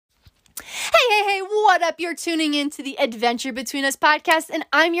What up? You're tuning into the Adventure Between Us podcast, and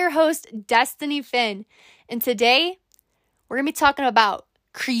I'm your host, Destiny Finn. And today, we're going to be talking about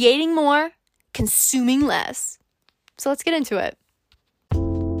creating more, consuming less. So let's get into it.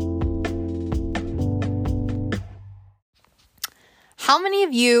 How many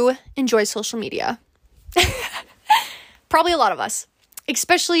of you enjoy social media? Probably a lot of us,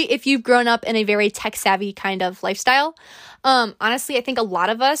 especially if you've grown up in a very tech-savvy kind of lifestyle. Honestly, I think a lot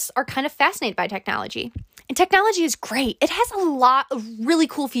of us are kind of fascinated by technology. And technology is great. It has a lot of really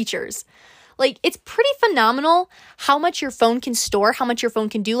cool features. Like, it's pretty phenomenal how much your phone can store, how much your phone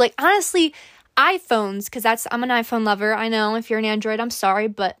can do. Like, honestly, iPhones, because I'm an iPhone lover. I know if you're an Android, I'm sorry,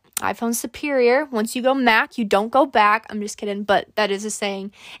 but iPhone's superior. Once you go Mac, you don't go back. I'm just kidding, but that is a saying.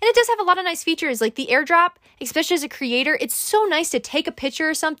 And it does have a lot of nice features, like the AirDrop, especially as a creator. It's so nice to take a picture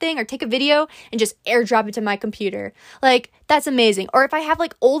or something or take a video and just AirDrop it to my computer. Like, that's amazing. Or if I have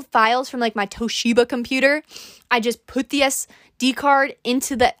like old files from like my Toshiba computer, I just put the SD card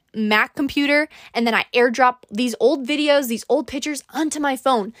into the Mac computer and then I AirDrop these old videos, these old pictures onto my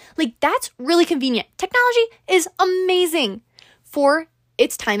phone. Like, that's really convenient. Technology is amazing for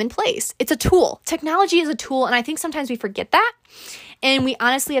its time and place. It's a tool. Technology is a tool, and I think sometimes we forget that. And we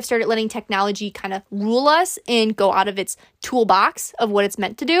honestly have started letting technology kind of rule us and go out of its toolbox of what it's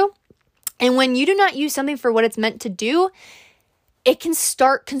meant to do. And when you do not use something for what it's meant to do, it can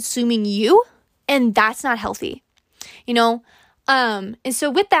start consuming you, and that's not healthy. And so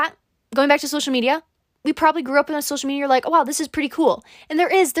with that, going back to social media, we probably grew up in social media. You're like, oh, wow, this is pretty cool. And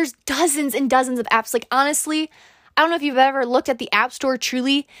there's dozens and dozens of apps. Like, honestly, I don't know if you've ever looked at the App Store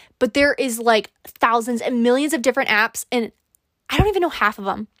truly, but there is like thousands and millions of different apps, and I don't even know half of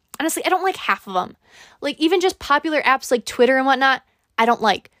them. Honestly, I don't like half of them. Like, even just popular apps like Twitter and whatnot, I don't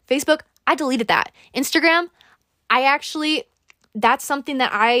like. Facebook, I deleted that. Instagram, that's something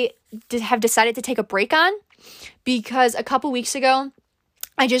that I have decided to take a break on, because a couple weeks ago,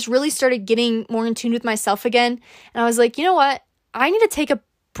 I just really started getting more in tune with myself again. And I was like, you know what? I need to take a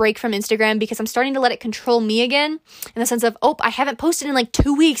break from Instagram because I'm starting to let it control me again, in the sense of, I haven't posted in like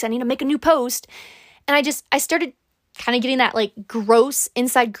 2 weeks. I need to make a new post. And I started kind of getting that like gross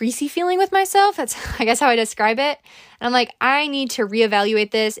inside greasy feeling with myself. That's, I guess, how I describe it. And I'm like, I need to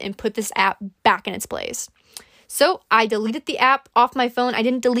reevaluate this and put this app back in its place. So I deleted the app off my phone. I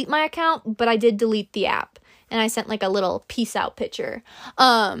didn't delete my account, but I did delete the app. And I sent like a little peace out picture.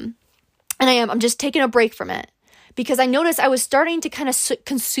 I'm just taking a break from it, because I noticed I was starting to kind of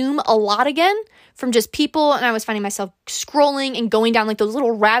consume a lot again from just people, and I was finding myself scrolling and going down like those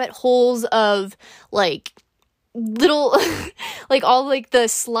little rabbit holes of like little, like all like the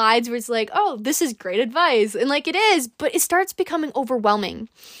slides where it's like, oh, this is great advice. And like it is, but it starts becoming overwhelming.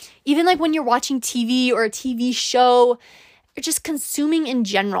 Even like when you're watching TV or a TV show, or just consuming in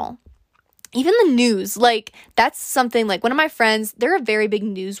general. Even the news, like that's something, like one of my friends, they're a very big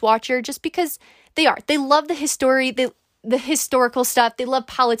news watcher just because they love the history, the historical stuff. They love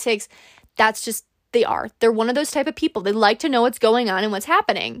politics. They're one of those type of people. They like to know what's going on and what's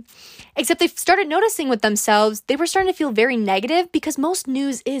happening. Except they've started noticing with themselves, they were starting to feel very negative because most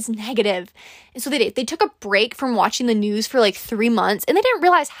news is negative. And so they took a break from watching the news for like 3 months, and they didn't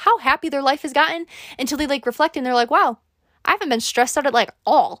realize how happy their life has gotten until they like reflect and they're like, wow, I haven't been stressed out at like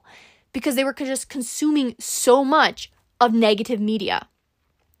all, because they were just consuming so much of negative media.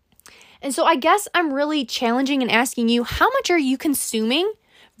 And so I guess I'm really challenging and asking you, how much are you consuming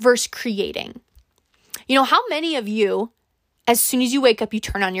versus creating? How many of you, as soon as you wake up, you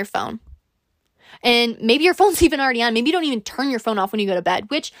turn on your phone? And maybe your phone's even already on. Maybe you don't even turn your phone off when you go to bed,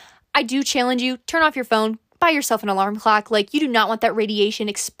 which I do challenge you. Turn off your phone. Buy yourself an alarm clock. Like, you do not want that radiation,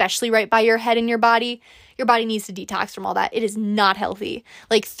 especially right by your head and your body. Your body needs to detox from all that. It is not healthy.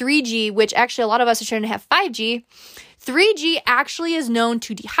 Like 3G, which actually a lot of us are trying to have 5G. 3G actually is known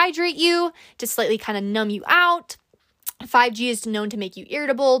to dehydrate you, to slightly kind of numb you out. 5G is known to make you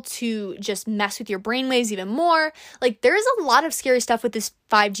irritable, to just mess with your brainwaves even more. Like, there is a lot of scary stuff with this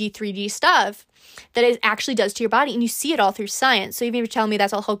 5G, 3G stuff that it actually does to your body, and you see it all through science. So even if you're telling me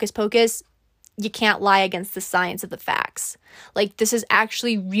that's all hocus pocus, you can't lie against the science of the facts. Like, this is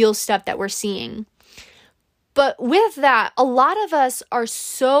actually real stuff that we're seeing. But with that, a lot of us are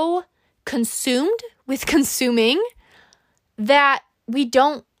so consumed with consuming that we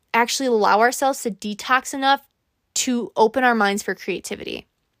don't actually allow ourselves to detox enough to open our minds for creativity.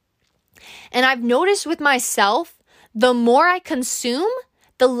 And I've noticed with myself, the more I consume,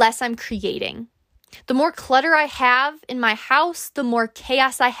 the less I'm creating. The more clutter I have in my house, the more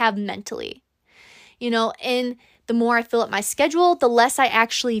chaos I have mentally. And the more I fill up my schedule, the less I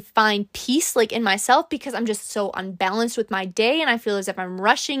actually find peace like in myself, because I'm just so unbalanced with my day and I feel as if I'm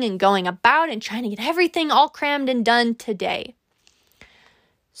rushing and going about and trying to get everything all crammed and done today.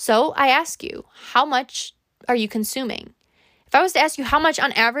 So I ask you, how much are you consuming? If I was to ask you how much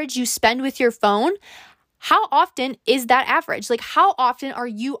on average you spend with your phone, how often is that average? Like, how often are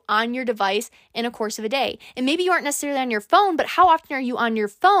you on your device in a course of a day? And maybe you aren't necessarily on your phone, but how often are you on your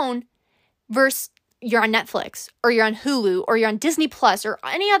phone versus you're on Netflix or you're on Hulu or you're on Disney Plus or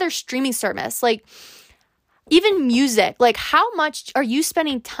any other streaming service? Like, even music, like how much are you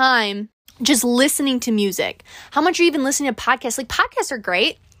spending time just listening to music? How much are you even listening to podcasts? Like, podcasts are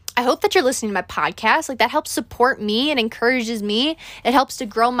great. I hope that you're listening to my podcast. Like, that helps support me. It encourages me. It helps to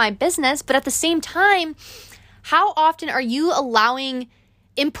grow my business. But at the same time, how often are you allowing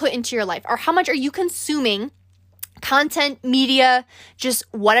input into your life? Or how much are you consuming content, media, just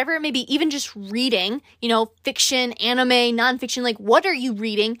whatever it may be, even just reading, fiction, anime, nonfiction? Like, what are you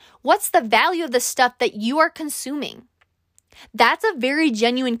reading? What's the value of the stuff that you are consuming? That's a very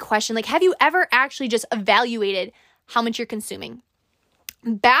genuine question. Like, have you ever actually just evaluated how much you're consuming?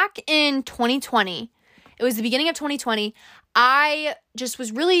 Back in 2020, it was the beginning of 2020, I just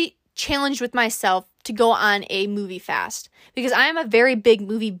was really challenged with myself to go on a movie fast because I am a very big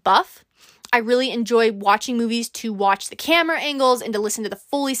movie buff. I really enjoy watching movies to watch the camera angles and to listen to the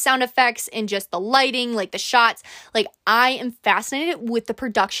Foley sound effects and just the lighting, like the shots. Like, I am fascinated with the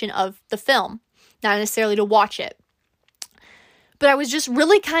production of the film, not necessarily to watch it. But I was just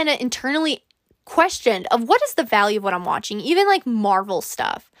really kind of internally questioned of what is the value of what I'm watching, even like Marvel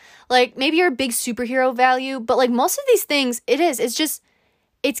stuff. Like, maybe you're a big superhero value, but like most of these things,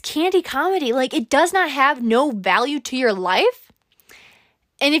 it's candy comedy. Like, it does not have no value to your life.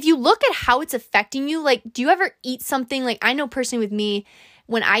 And if you look at how it's affecting you, like, do you ever eat something? Like, I know personally with me,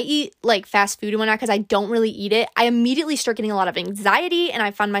 when I eat like fast food and whatnot, because I don't really eat it, I immediately start getting a lot of anxiety and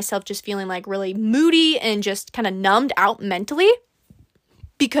I find myself just feeling like really moody and just kind of numbed out mentally.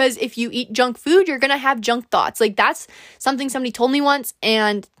 Because if you eat junk food, you're going to have junk thoughts. Like, that's something somebody told me once,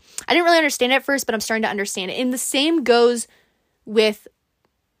 and I didn't really understand it at first, but I'm starting to understand it. And the same goes with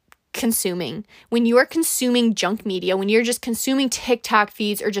consuming. When you are consuming junk media, when you're just consuming TikTok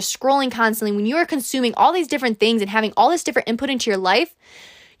feeds or just scrolling constantly, when you are consuming all these different things and having all this different input into your life,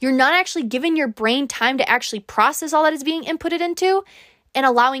 you're not actually giving your brain time to actually process all that is being inputted into and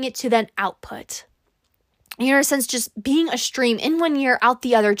allowing it to then output. You're in a sense just being a stream in one ear, out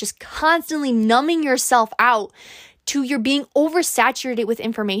the other, just constantly numbing yourself out to you're being oversaturated with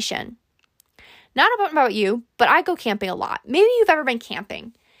information. Not about you, but I go camping a lot. Maybe you've ever been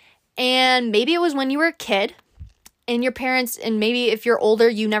camping. And maybe it was when you were a kid and your parents, and maybe if you're older,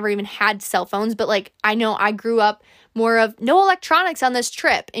 you never even had cell phones. But like, I know I grew up more of no electronics on this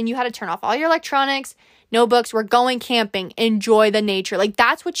trip, and you had to turn off all your electronics, no books, we're going camping, enjoy the nature. Like,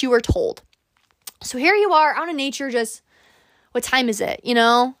 that's what you were told. So here you are out in nature, just, what time is it?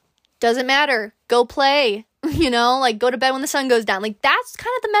 Doesn't matter. Go play, like go to bed when the sun goes down. Like, that's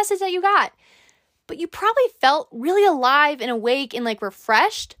kind of the message that you got. But you probably felt really alive and awake and like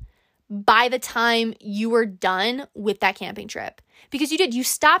refreshed by the time you were done with that camping trip. Because you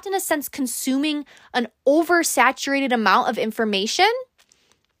stopped in a sense consuming an oversaturated amount of information.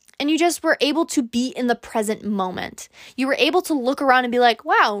 And you just were able to be in the present moment. You were able to look around and be like,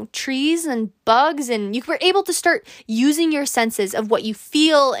 wow, trees and bugs. And you were able to start using your senses of what you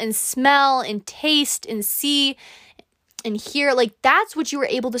feel and smell and taste and see and hear. Like, that's what you were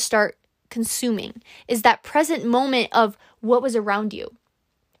able to start consuming, is that present moment of what was around you.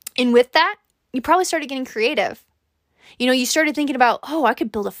 And with that, you probably started getting creative. You started thinking about, oh, I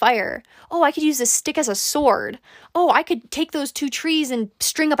could build a fire. Oh, I could use this stick as a sword. Oh, I could take those two trees and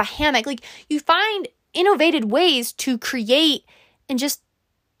string up a hammock. Like, you find innovative ways to create and just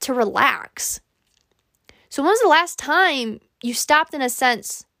to relax. So when was the last time you stopped, in a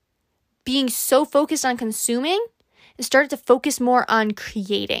sense, being so focused on consuming and started to focus more on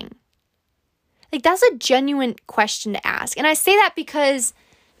creating? Like, that's a genuine question to ask. And I say that because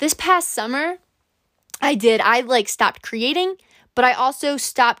this past summer, I stopped creating, but I also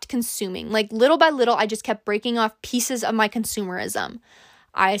stopped consuming. Like, little by little, I just kept breaking off pieces of my consumerism.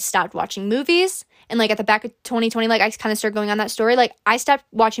 I stopped watching movies, and like at the back of 2020, like I kind of started going on that story. Like, I stopped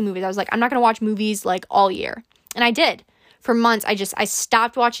watching movies. I was like, I'm not going to watch movies like all year. And I did. For months, I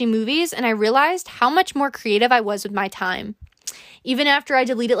stopped watching movies, and I realized how much more creative I was with my time. Even after I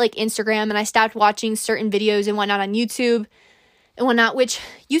deleted like Instagram and I stopped watching certain videos and whatnot on YouTube and whatnot, which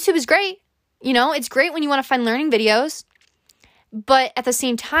YouTube is great. It's great when you want to find learning videos, but at the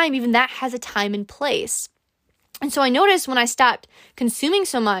same time, even that has a time and place. And so I noticed when I stopped consuming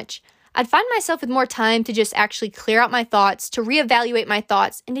so much, I'd find myself with more time to just actually clear out my thoughts, to reevaluate my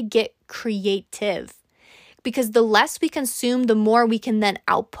thoughts, and to get creative. Because the less we consume, the more we can then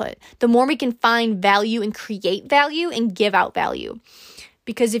output. The more we can find value and create value and give out value.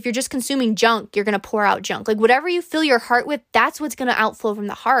 Because if you're just consuming junk, you're going to pour out junk. Like whatever you fill your heart with, that's what's going to outflow from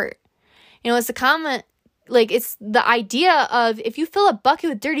the heart. It's the comment, like it's the idea of if you fill a bucket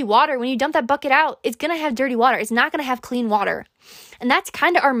with dirty water, when you dump that bucket out, it's going to have dirty water. It's not going to have clean water. And that's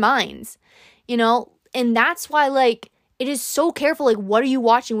kind of our minds, and that's why like it is so careful. Like, what are you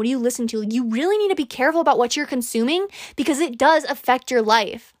watching? What are you listening to? Like, you really need to be careful about what you're consuming because it does affect your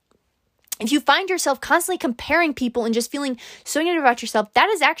life. If you find yourself constantly comparing people and just feeling so negative about yourself, that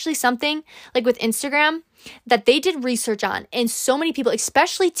is actually something like with Instagram that they did research on. And so many people,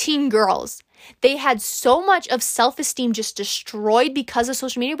 especially teen girls, they had so much of self-esteem just destroyed because of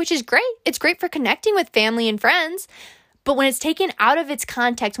social media, which is great. It's great for connecting with family and friends. But when it's taken out of its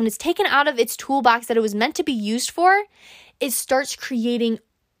context, when it's taken out of its toolbox that it was meant to be used for, it starts creating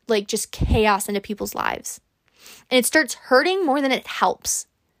like just chaos into people's lives. And it starts hurting more than it helps.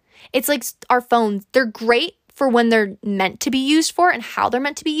 It's like our phones. They're great for when they're meant to be used for and how they're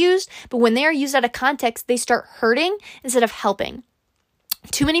meant to be used. But when they are used out of context, they start hurting instead of helping.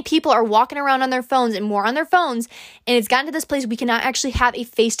 Too many people are walking around on their phones and more on their phones. And it's gotten to this place we cannot actually have a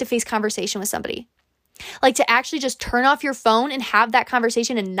face-to-face conversation with somebody. Like to actually just turn off your phone and have that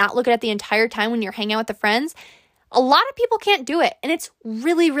conversation and not look at it the entire time when you're hanging out with the friends. A lot of people can't do it. And it's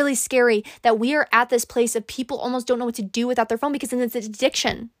really, really scary that we are at this place of people almost don't know what to do without their phone because then it's an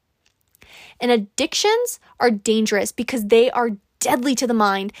addiction. And addictions are dangerous because they are deadly to the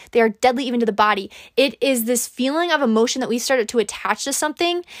mind. They are deadly even to the body. It is this feeling of emotion that we started to attach to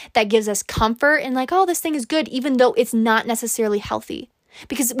something that gives us comfort and like, oh, this thing is good, even though it's not necessarily healthy.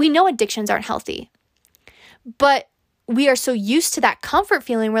 Because we know addictions aren't healthy. But we are so used to that comfort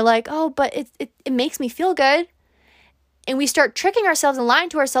feeling. We're like, oh, but it makes me feel good. And we start tricking ourselves and lying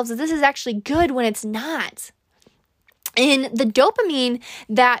to ourselves that this is actually good when it's not. And the dopamine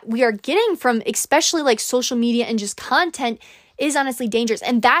that we are getting from especially like social media and just content is honestly dangerous.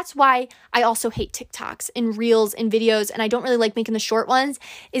 And that's why I also hate TikToks and reels and videos. And I don't really like making the short ones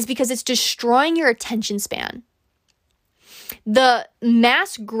is because it's destroying your attention span. The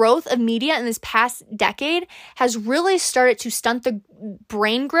mass growth of media in this past decade has really started to stunt the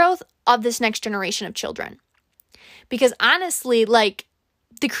brain growth of this next generation of children. Because honestly, like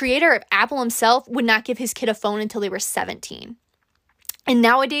the creator of Apple himself would not give his kid a phone until they were 17. And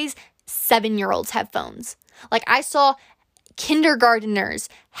nowadays, 7-year-olds have phones. Like I saw kindergarteners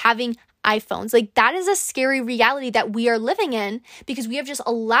having iPhones. Like that is a scary reality that we are living in because we have just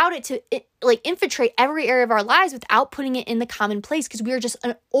allowed it to infiltrate every area of our lives without putting it in the common place because we are just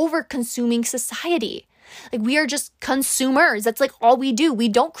an over-consuming society. Like we are just consumers. That's like all we do. We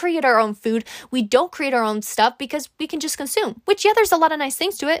don't create our own food. We don't create our own stuff because we can just consume, which yeah, there's a lot of nice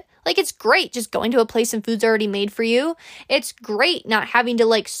things to it. Like it's great just going to a place and food's already made for you. It's great not having to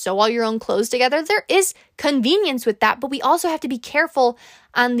like sew all your own clothes together. There is convenience with that, but we also have to be careful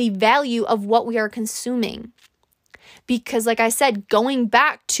on the value of what we are consuming. Because like I said, going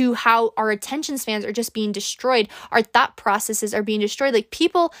back to how our attention spans are just being destroyed, our thought processes are being destroyed. Like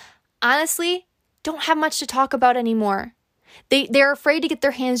people, honestly, don't have much to talk about anymore. They're afraid to get their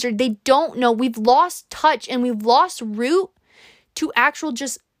hands dirty. They don't know. We've lost touch and we've lost root to actual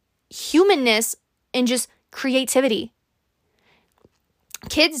just humanness and just creativity.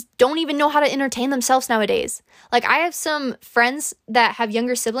 Kids don't even know how to entertain themselves nowadays. Like I have some friends that have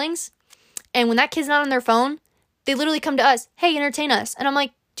younger siblings and when that kid's not on their phone, they literally come to us, hey, entertain us. And I'm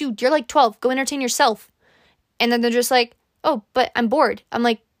like, dude, you're like 12. Go entertain yourself. And then they're just like, oh, but I'm bored. I'm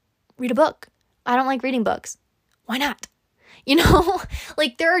like, read a book. I don't like reading books. Why not?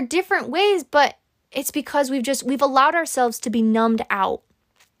 Like there are different ways, but it's because we've allowed ourselves to be numbed out.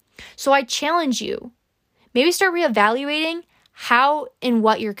 So I challenge you, maybe start reevaluating how and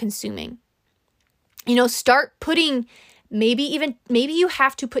what you're consuming. Start putting, maybe you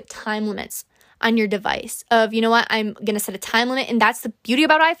have to put time limits on your device of, you know what, I'm going to set a time limit. And that's the beauty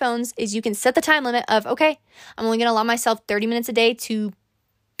about iPhones is you can set the time limit of, okay, I'm only going to allow myself 30 minutes a day to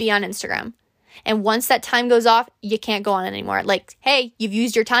be on Instagram. And once that time goes off, you can't go on it anymore. Like, hey, you've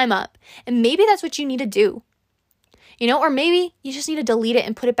used your time up. And maybe that's what you need to do. Or maybe you just need to delete it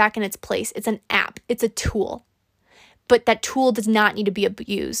and put it back in its place. It's an app. It's a tool. But that tool does not need to be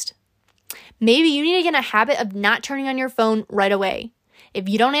abused. Maybe you need to get in a habit of not turning on your phone right away. If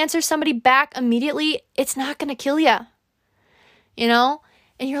you don't answer somebody back immediately, it's not going to kill you. And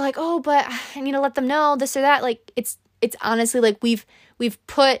you're like, oh, but I need to let them know this or that. Like, it's honestly like we've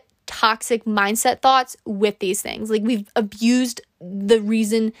put toxic mindset thoughts with these things. Like we've abused the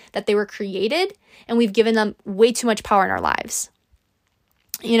reason that they were created, and we've given them way too much power in our lives.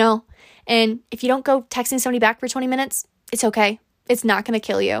 And if you don't go texting somebody back for 20 minutes, it's okay. It's not going to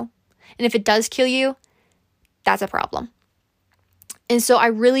kill you. And if it does kill you, that's a problem. And so I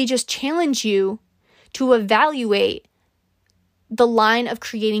really just challenge you to evaluate the line of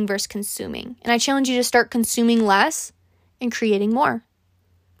creating versus consuming. And I challenge you to start consuming less and creating more,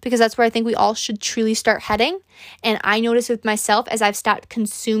 because that's where I think we all should truly start heading. And I notice with myself, as I've stopped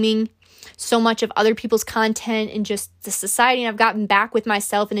consuming so much of other people's content and just the society, and I've gotten back with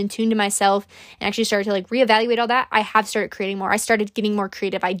myself and in tune to myself and actually started to reevaluate all that, I have started creating more. I started getting more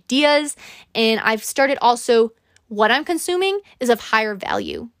creative ideas, and I've started also, what I'm consuming is of higher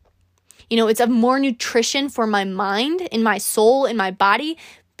value. It's of more nutrition for my mind and my soul and my body,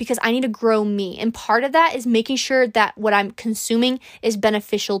 because I need to grow me. And part of that is making sure that what I'm consuming is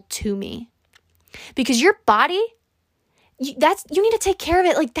beneficial to me. Because your body, you need to take care of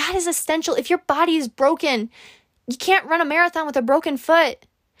it. That is essential. If your body is broken, you can't run a marathon with a broken foot.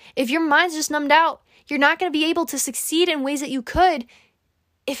 If your mind's just numbed out, you're not going to be able to succeed in ways that you could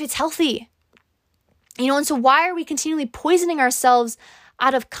if it's healthy. And so why are we continually poisoning ourselves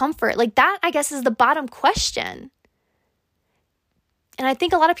out of comfort? That, I guess, is the bottom question. And I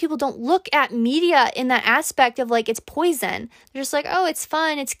think a lot of people don't look at media in that aspect of it's poison. They're just oh, it's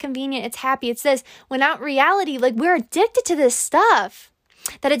fun, it's convenient, it's happy, it's this. When out in reality, we're addicted to this stuff.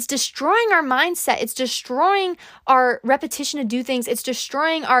 That it's destroying our mindset. It's destroying our repetition to do things. It's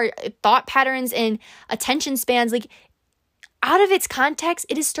destroying our thought patterns and attention spans. Out of its context,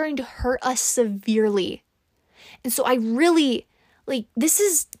 it is starting to hurt us severely. And so I really, this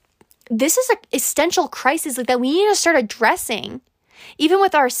is an essential crisis that we need to start addressing. Even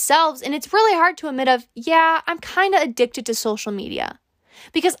with ourselves. And it's really hard to admit I'm kind of addicted to social media,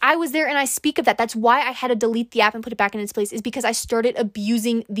 because I was there and I speak of that. That's why I had to delete the app and put it back in its place, is because I started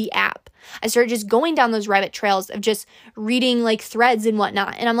abusing the app. I started just going down those rabbit trails of just reading threads and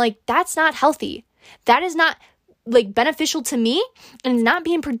whatnot. And I'm that's not healthy. That is not beneficial to me, and it's not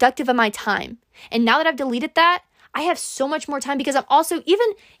being productive of my time. And now that I've deleted that, I have so much more time, because I'm also,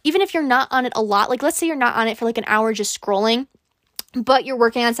 even if you're not on it a lot, let's say you're not on it for an hour just scrolling, but you're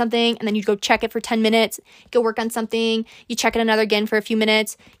working on something and then you go check it for 10 minutes, go work on something, you check it another again for a few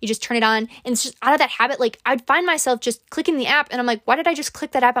minutes, you just turn it on. And it's just out of that habit, I'd find myself just clicking the app and I'm why did I just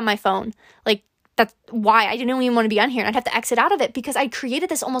click that app on my phone? That's why I didn't even want to be on here. And I'd have to exit out of it, because I created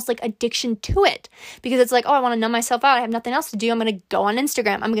this almost addiction to it, because it's oh, I want to numb myself out. I have nothing else to do. I'm going to go on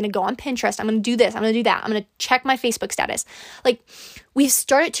Instagram. I'm going to go on Pinterest. I'm going to do this. I'm going to do that. I'm going to check my Facebook status. We've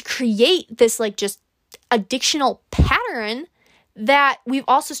started to create this just addictional pattern that we've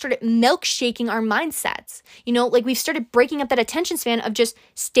also started milkshaking our mindsets. We've started breaking up that attention span of just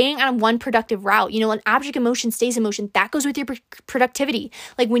staying on one productive route. An object in motion stays in motion. That goes with your productivity.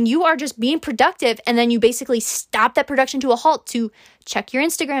 When you are just being productive and then you basically stop that production to a halt to check your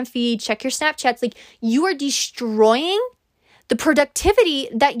Instagram feed, check your Snapchats, you are destroying the productivity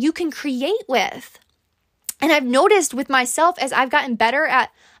that you can create with. And I've noticed with myself, as I've gotten better at,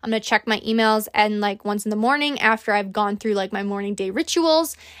 I'm going to check my emails and once in the morning after I've gone through my morning day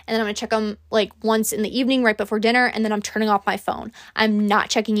rituals. And then I'm going to check them once in the evening right before dinner. And then I'm turning off my phone. I'm not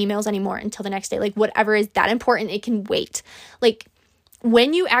checking emails anymore until the next day. Whatever is that important, it can wait.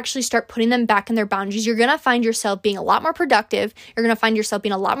 When you actually start putting them back in their boundaries, you're going to find yourself being a lot more productive. You're going to find yourself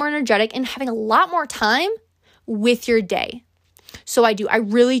being a lot more energetic and having a lot more time with your day. So I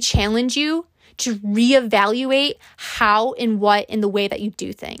really challenge you to reevaluate how and what in the way that you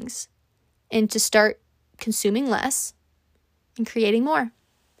do things, and to start consuming less and creating more.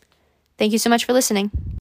 Thank you so much for listening.